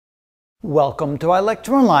Welcome to our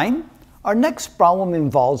lecture online. Our next problem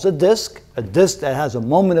involves a disk that has a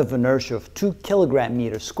moment of inertia of 2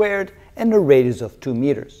 kg/m squared and a radius of 2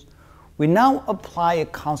 meters. We now apply a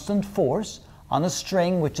constant force on a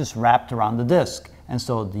string which is wrapped around the disk, and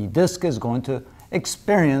so the disk is going to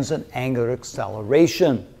experience an angular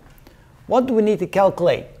acceleration. What do we need to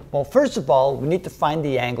calculate? Well, first of all, we need to find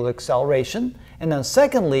the angular acceleration, and then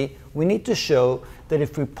secondly, we need to show that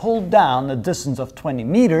if we pull down a distance of 20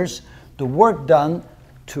 meters, the work done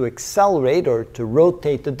to accelerate or to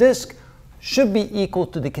rotate the disk should be equal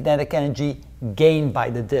to the kinetic energy gained by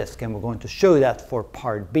the disk, and we're going to show that for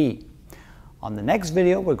part B. On the next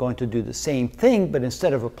video, we're going to do the same thing, but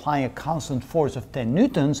instead of applying a constant force of 10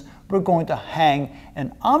 newtons, we're going to hang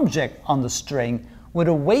an object on the string with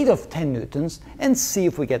a weight of 10 newtons and see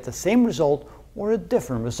if we get the same result or a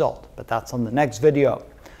different result, but that's on the next video.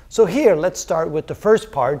 So here, let's start with the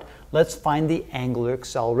first part. Let's find the angular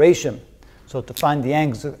acceleration. So to find the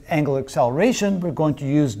angular acceleration, we're going to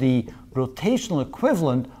use the rotational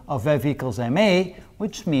equivalent of F equals ma,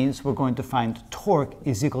 which means we're going to find torque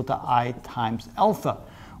is equal to I times alpha,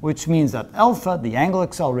 which means that alpha, the angular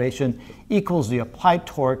acceleration, equals the applied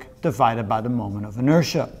torque divided by the moment of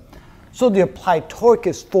inertia. So the applied torque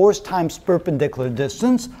is force times perpendicular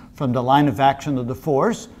distance from the line of action of the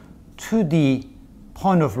force to the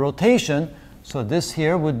point of rotation. So this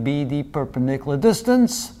here would be the perpendicular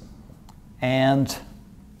distance, and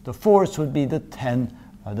the force would be the 10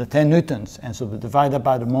 newtons. And so we divide that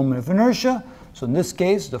by the moment of inertia. So in this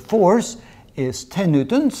case, the force is 10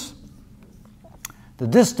 newtons. The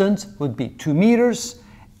distance would be 2 meters,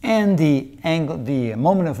 and the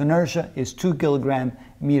moment of inertia is 2 kg/m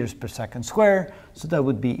per second square. So that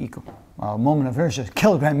would be equal, moment of inertia,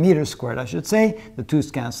 kg/m squared, I should say. The 2's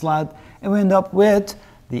cancel out, and we end up with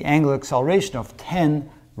the angular acceleration of 10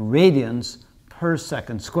 radians per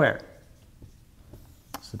second square.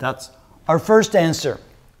 So that's our first answer.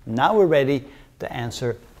 Now we're ready to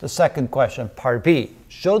answer the second question, part B.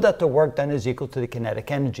 Show that the work done is equal to the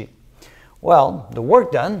kinetic energy. Well, the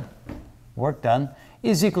work done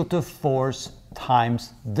is equal to force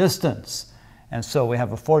times distance. And so we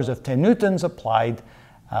have a force of 10 newtons applied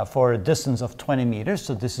for a distance of 20 meters.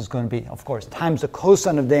 So this is going to be, of course, times the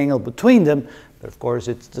cosine of the angle between them. But of course,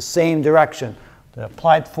 it's the same direction. The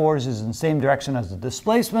applied force is in the same direction as the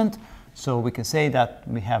displacement. So we can say that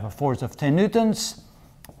we have a force of 10 newtons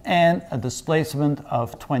and a displacement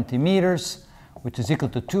of 20 meters, which is equal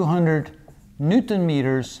to 200 newton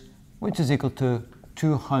meters, which is equal to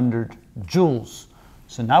 200 joules.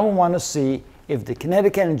 So now we want to see if the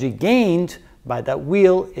kinetic energy gained by that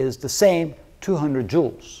wheel is the same, 200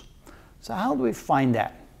 joules. So how do we find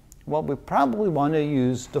that? Well, we probably want to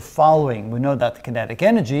use the following. We know that the kinetic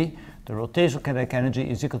energy, the rotational kinetic energy,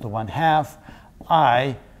 is equal to 1/2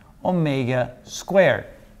 I omega squared.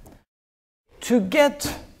 To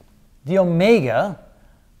get the omega,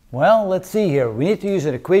 well, let's see here. We need to use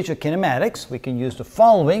an equation of kinematics. We can use the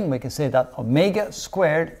following. We can say that omega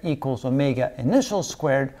squared equals omega initial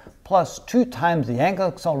squared plus 2 times the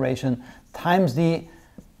angular acceleration times the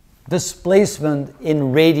displacement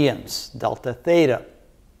in radians, delta theta.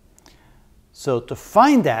 So to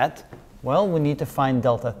find that, well, we need to find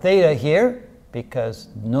delta theta here, because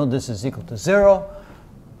no, this is equal to 0.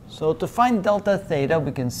 So to find delta theta,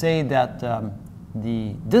 we can say that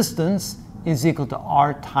the distance is equal to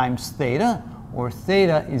r times theta, or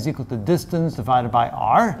theta is equal to distance divided by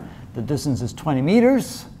r. The distance is 20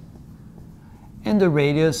 meters, and the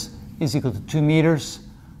radius is equal to 2 meters.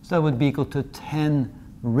 So that would be equal to 10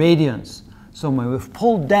 radians. So when we've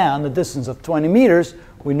pulled down the distance of 20 meters,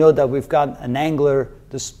 we know that we've got an angular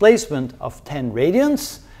displacement of 10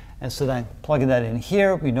 radians. And so then plugging that in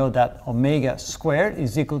here, we know that omega squared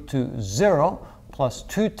is equal to 0 plus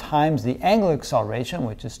 2 times the angular acceleration,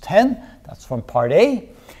 which is 10. That's from part A.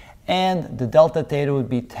 And the delta theta would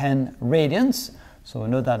be 10 radians. So we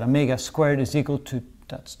know that omega squared is equal to,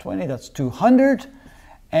 that's 20, that's 200.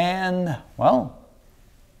 And, well,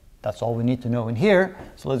 that's all we need to know in here.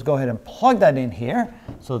 So let's go ahead and plug that in here.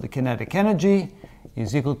 So the kinetic energy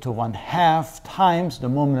is equal to 1/2 times the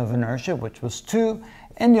moment of inertia, which was 2,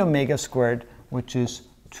 and the omega squared, which is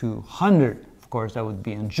 200. Of course, that would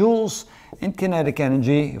be in joules. And kinetic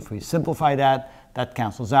energy, if we simplify that, that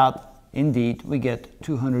cancels out. Indeed, we get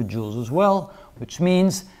 200 joules as well, which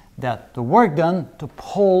means that the work done to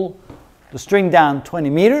pull the string down 20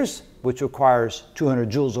 meters, which requires 200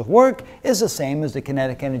 joules of work, is the same as the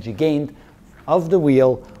kinetic energy gained of the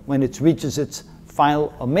wheel when it reaches its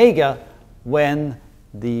final omega, when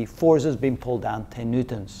the force is being pulled down 10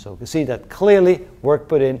 newtons. So you can see that clearly work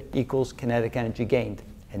put in equals kinetic energy gained,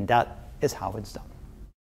 and that is how it's done.